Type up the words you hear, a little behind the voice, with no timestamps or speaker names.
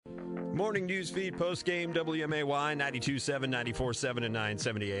Morning news feed, post-game, WMAY, 92.7, 94.7, and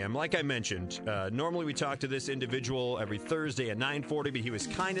 970 AM. Like I mentioned, normally we talk to this individual every Thursday at 9:40, but he was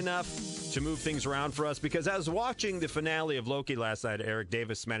kind enough to move things around for us because I was watching the finale of Loki last night, Eric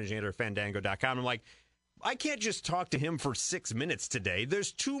Davis, managing editor of Fandango.com. I'm like, I can't just talk to him for 6 minutes today.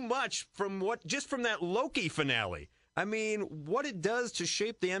 There's too much from that Loki finale. I mean, what it does to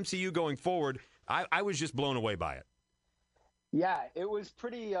shape the MCU going forward, I was just blown away by it. Yeah, it was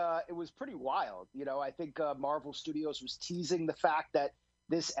pretty wild. You know, I think Marvel Studios was teasing the fact that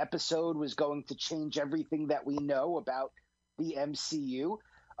this episode was going to change everything that we know about the MCU.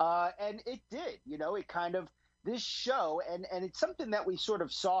 And it did. You know, it kind of, this show, and it's something that we sort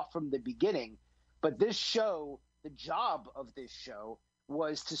of saw from the beginning, but this show, the job of this show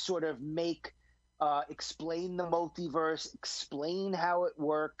was to sort of explain the multiverse, explain how it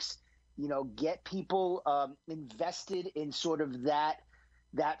works, you know, get people invested in sort of that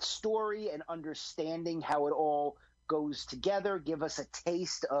story and understanding how it all goes together, give us a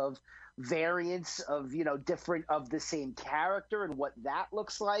taste of variants of, you know, different of the same character and what that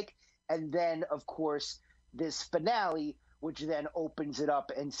looks like. And then, of course, this finale, which then opens it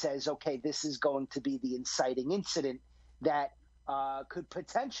up and says, okay, this is going to be the inciting incident that could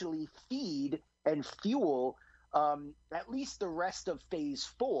potentially feed and fuel at least the rest of Phase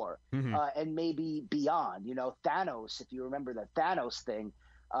 4 and maybe beyond. You know, Thanos, if you remember the Thanos thing,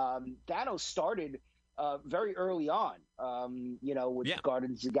 Thanos started very early on, you know, with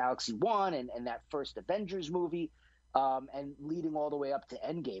Guardians of the Galaxy 1 and that first Avengers movie, and leading all the way up to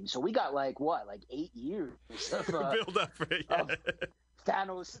Endgame. So we got like 8 years of, build up for it. Yeah. Of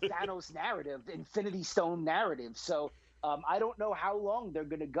Thanos narrative, Infinity Stone narrative. So I don't know how long they're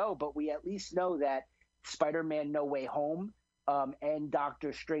going to go, but we at least know that Spider-Man No Way Home and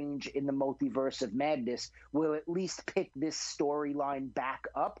Doctor Strange in the Multiverse of Madness will at least pick this storyline back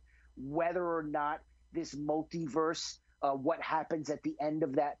up. Whether or not this multiverse, what happens at the end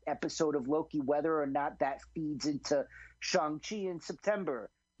of that episode of Loki, whether or not that feeds into Shang-Chi in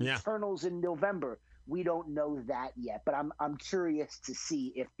September, Eternals in November, we don't know that yet. But I'm curious to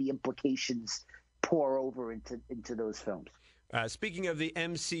see if the implications pour over into those films. Speaking of the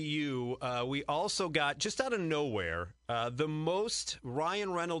MCU, we also got, just out of nowhere, the most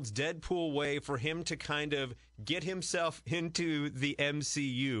Ryan Reynolds Deadpool way for him to kind of get himself into the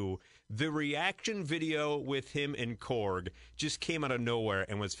MCU. The reaction video with him and Korg just came out of nowhere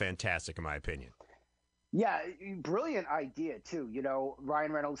and was fantastic, in my opinion. Yeah, brilliant idea, too. You know,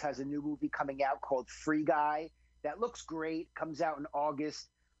 Ryan Reynolds has a new movie coming out called Free Guy that looks great, comes out in August.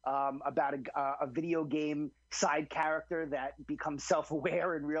 About a video game side character that becomes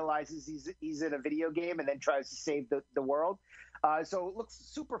self-aware and realizes he's in a video game and then tries to save the world. So it looks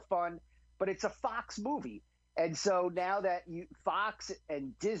super fun, but it's a Fox movie. And so now that Fox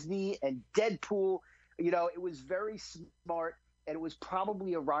and Disney and Deadpool, you know, it was very smart, and it was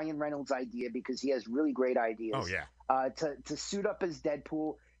probably a Ryan Reynolds idea because he has really great ideas. Oh, yeah. To suit up as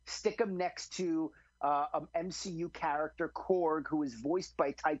Deadpool, stick him next to an MCU character, Korg, who is voiced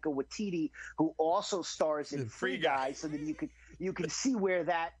by Taika Waititi, who also stars in Free Guy, so that you can see where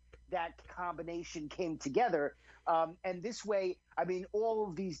that combination came together. And this way, I mean, all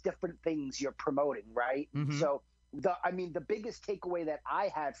of these different things you're promoting, right? Mm-hmm. So, the biggest takeaway that I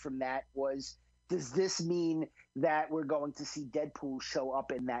had from that was, does this mean that we're going to see Deadpool show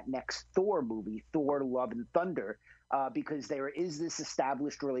up in that next Thor movie, Thor: Love and Thunder? Because there is this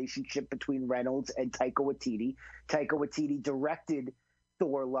established relationship between Reynolds and Taika Waititi. Taika Waititi directed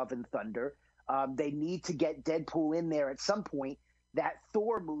Thor: Love and Thunder. They need to get Deadpool in there at some point. That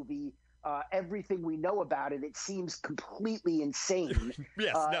Thor movie, everything we know about it, it seems completely insane.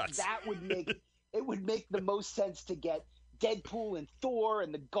 Yes, nuts. It would make the most sense to get Deadpool and Thor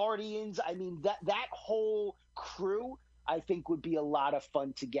and the Guardians. I mean, that whole crew, I think, would be a lot of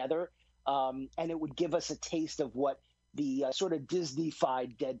fun together. And it would give us a taste of what the sort of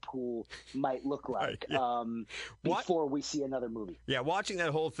Disney-fied Deadpool might look like before we see another movie. Yeah, watching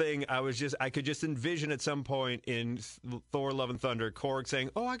that whole thing, I could just envision at some point in Thor: Love and Thunder, Korg saying,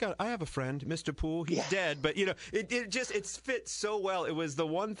 "Oh, I have a friend, Mr. Poole. He's dead." But you know, it fits so well. It was the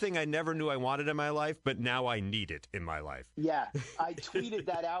one thing I never knew I wanted in my life, but now I need it in my life. Yeah, I tweeted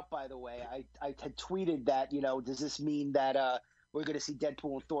that out, by the way. I had tweeted that, you know, does this mean that we're going to see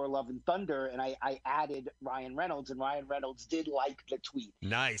Deadpool and Thor: Love and Thunder, and I added Ryan Reynolds, and Ryan Reynolds did like the tweet.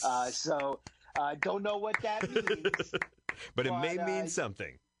 Nice. So don't know what that means. but it may mean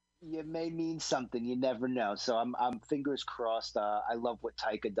something. you may mean something. You never know. So I'm fingers crossed. I love what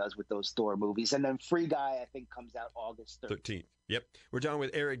Taika does with those Thor movies. And then Free Guy, I think, comes out August 13th. Yep. We're done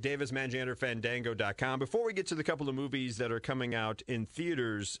with Eric Davis, managing editor, Fandango.com. Before we get to the couple of movies that are coming out in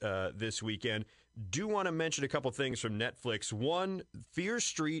theaters this weekend, do want to mention a couple things from Netflix. One, Fear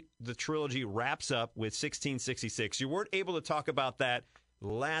Street, the trilogy, wraps up with 1666. You weren't able to talk about that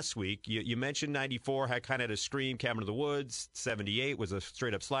last week. You mentioned 94 had kind of had a scream, Cabin in the Woods. 78 was a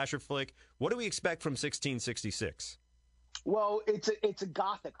straight-up slasher flick. What do we expect from 1666? Well, it's a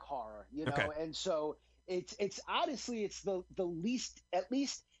gothic horror, you know, okay. And so it's honestly it's the least, at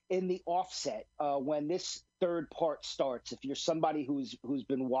least in the offset when this third part starts. If you're somebody who's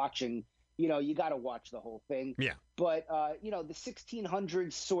been watching, you know, you got to watch the whole thing. Yeah. But you know, the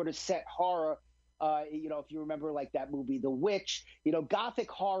 1600s sort of set horror. You know, if you remember, like that movie, The Witch, you know, gothic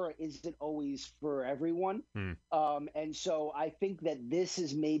horror isn't always for everyone. And so I think that this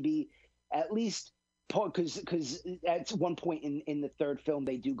is maybe at least because at one point in the third film,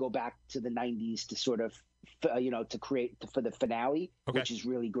 they do go back to the 90s to sort of, you know, to create for the finale, which is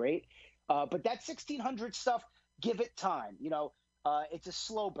really great. But that 1600 stuff, give it time. You know, it's a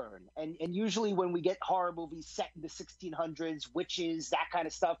slow burn. And usually when we get horror movies set in the 1600s, witches, that kind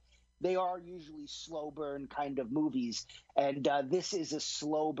of stuff, they are usually slow burn kind of movies, and this is a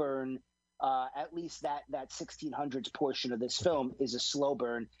slow burn. At least that 1600s portion of this film is a slow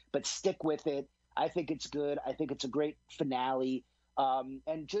burn, but stick with it. I think it's good. I think it's a great finale,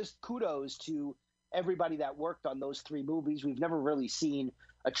 and just kudos to everybody that worked on those three movies. We've never really seen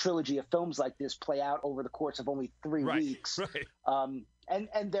a trilogy of films like this play out over the course of only 3 weeks. Right.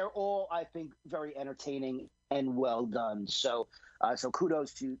 And they're all, I think, very entertaining and well done. So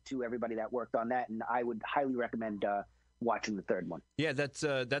kudos to everybody that worked on that, and I would highly recommend watching the third one. Yeah, that's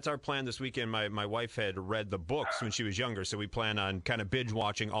our plan this weekend. My wife had read the books when she was younger, so we plan on kind of binge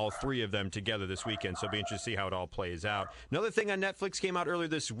watching all 3 of them together this weekend. So it'll be interesting to see how it all plays out. Another thing on Netflix came out earlier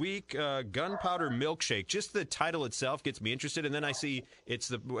this week, Gunpowder Milkshake. Just the title itself gets me interested, and then I see it's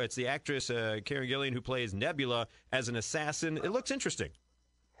the actress Karen Gillan who plays Nebula as an assassin. It looks interesting.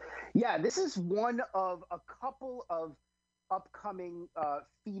 Yeah, this is one of a couple of upcoming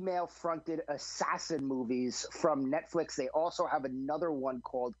female-fronted assassin movies from Netflix. They also have another one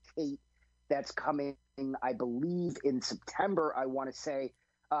called Kate that's coming, I believe, in September, I want to say.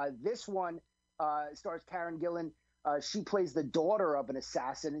 This one stars Karen Gillan. She plays the daughter of an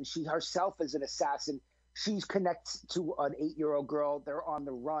assassin, and she herself is an assassin. She connects to an 8-year-old girl. They're on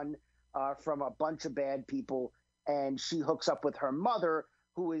the run from a bunch of bad people, and she hooks up with her mother,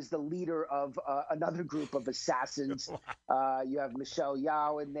 who is the leader of another group of assassins. You have Michelle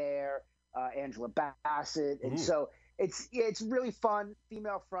Yeoh in there, Angela Bassett. And so it's really fun,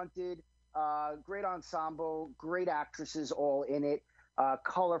 female-fronted, great ensemble, great actresses all in it,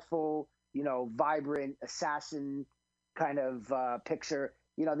 colorful, you know, vibrant assassin kind of picture.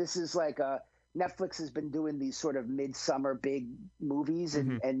 You know, this is like Netflix has been doing these sort of midsummer big movies,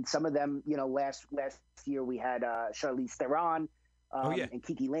 and some of them, you know, last year we had Charlize Theron, and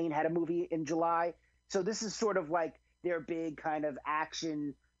Kiki Lane had a movie in July. So this is sort of like their big kind of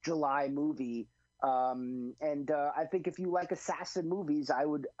action July movie. And I think if you like assassin movies, I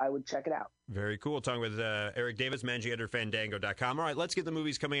would check it out. Very cool. Talking with Eric Davis, managing editor, Fandango.com. All right, let's get the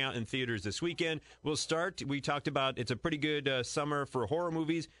movies coming out in theaters this weekend. We'll start. We talked about it's a pretty good summer for horror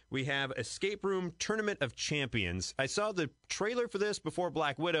movies. We have Escape Room Tournament of Champions. I saw the trailer for this before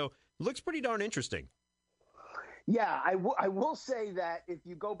Black Widow. Looks pretty darn interesting. Yeah, I will say that if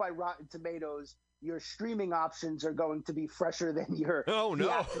you go by Rotten Tomatoes, your streaming options are going to be fresher than your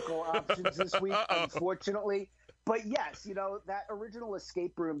theatrical options this week, unfortunately. But yes, you know, that original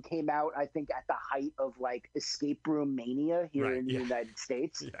Escape Room came out, I think, at the height of like Escape Room mania here in the United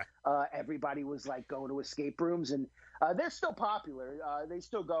States. Yeah. Everybody was like going to escape rooms, and they're still popular. They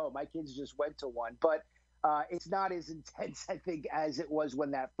still go. My kids just went to one, but it's not as intense, I think, as it was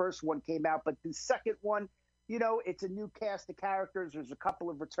when that first one came out. But the second one, you know, it's a new cast of characters. There's a couple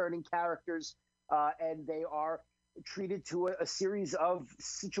of returning characters, and they are treated to a series of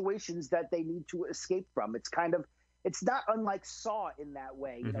situations that they need to escape from. It's not unlike Saw in that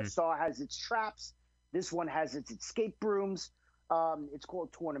way. You know, Saw has its traps. This one has its escape rooms. It's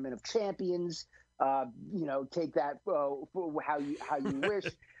called Tournament of Champions. You know, take that for how you wish.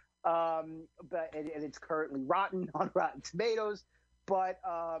 But it's currently rotten on Rotten Tomatoes. But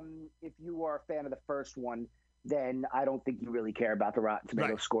if you are a fan of the first one, then I don't think you really care about the Rotten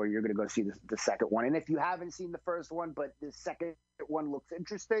Tomato score. You're going to go see the second one. And if you haven't seen the first one, but the second one looks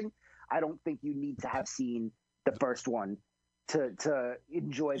interesting, I don't think you need to have seen the first one to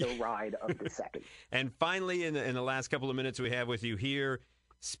enjoy the ride of the second. And finally, in the last couple of minutes we have with you here,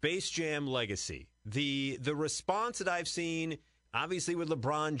 Space Jam Legacy. The response that I've seen, obviously with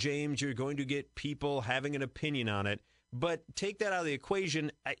LeBron James, you're going to get people having an opinion on it. But take that out of the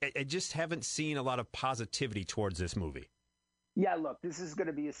equation, I just haven't seen a lot of positivity towards this movie. Yeah, look, this is going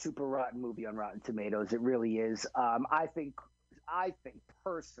to be a super rotten movie on Rotten Tomatoes. It really is. I think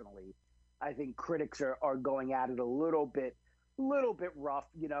personally, I think critics are going at it a little bit rough.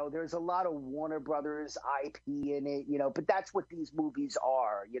 You know, there's a lot of Warner Brothers IP in it, you know, but that's what these movies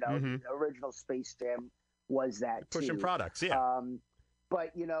are. You know, The original Space Jam was that Pushing too. products, yeah.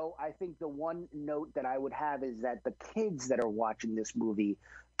 But, you know, I think the one note that I would have is that the kids that are watching this movie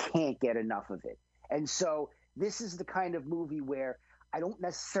can't get enough of it. And so this is the kind of movie where I don't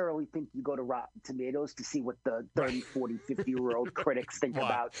necessarily think you go to Rotten Tomatoes to see what the 30, 40, 50-year-old critics think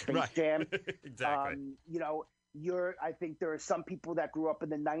about Space Jam. Exactly. You know, I think there are some people that grew up in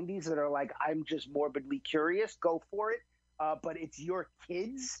the 90s that are like, I'm just morbidly curious, go for it. But it's your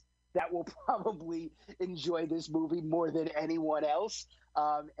kids that will probably enjoy this movie more than anyone else.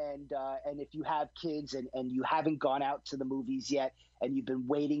 And if you have kids and you haven't gone out to the movies yet, and you've been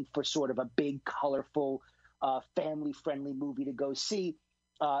waiting for sort of a big, colorful, family-friendly movie to go see,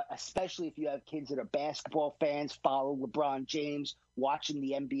 especially if you have kids that are basketball fans, follow LeBron James, watching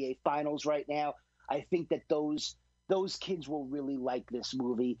the NBA Finals right now, I think that those kids will really like this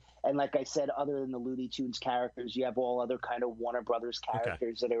movie. And like I said, other than the Looney Tunes characters, you have all other kind of Warner Brothers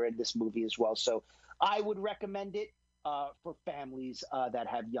characters that are in this movie as well. So I would recommend it for families that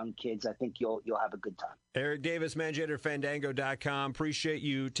have young kids. I think you'll have a good time. Eric Davis, manager at Fandango.com. Appreciate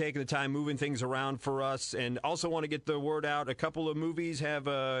you taking the time, moving things around for us. And also want to get the word out. A couple of movies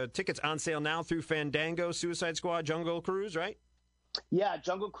have tickets on sale now through Fandango. Suicide Squad, Jungle Cruise, right? Yeah,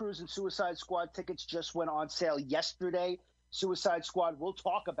 Jungle Cruise and Suicide Squad tickets just went on sale yesterday. Suicide Squad, we'll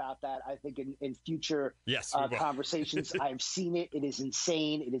talk about that, I think, in future conversations. I've seen it. It is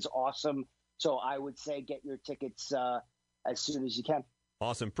insane. It is awesome. So I would say get your tickets as soon as you can.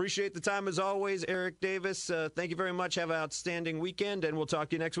 Awesome. Appreciate the time as always, Eric Davis. Thank you very much. Have an outstanding weekend, and we'll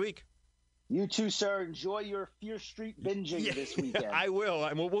talk to you next week. You too, sir. Enjoy your Fear Street binging this weekend. I will.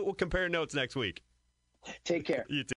 We'll compare notes next week. Take care. You too.